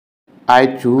I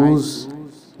choose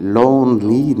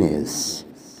loneliness.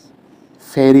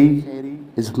 Fairy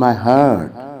is my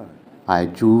heart. I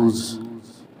choose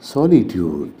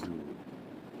solitude.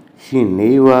 She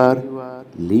never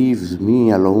leaves me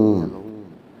alone.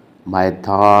 My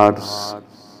thoughts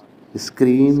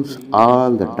screams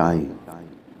all the time.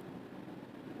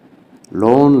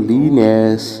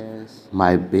 Loneliness,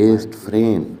 my best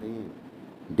friend.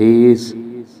 Days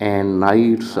and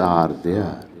nights are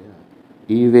there.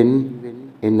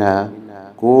 Even in a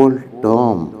cold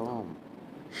tomb,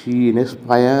 she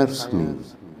inspires me.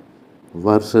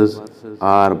 Verses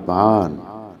are born,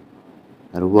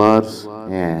 rivers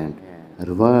and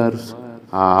rivers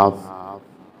of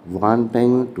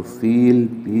wanting to feel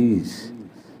peace.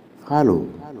 Follow,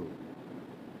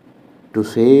 to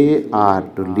say or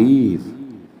to leave,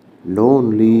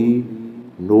 lonely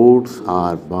notes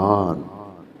are born.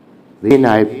 When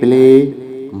I play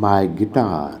my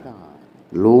guitar,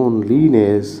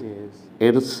 loneliness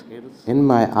is in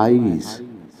my eyes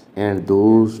and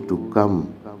those to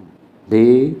come.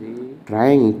 They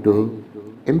trying to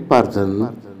imprison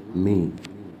me.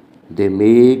 They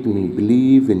make me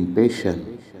believe in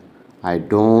passion. I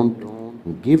don't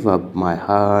give up my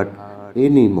heart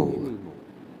anymore.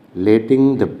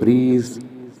 Letting the breeze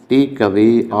take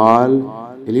away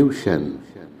all illusion.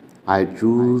 I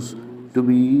choose to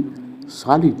be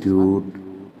solitude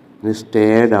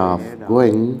instead of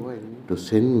going to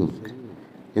sink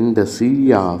in the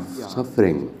sea of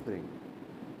suffering.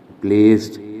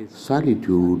 Placed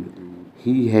solitude,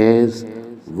 he has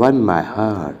won my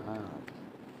heart.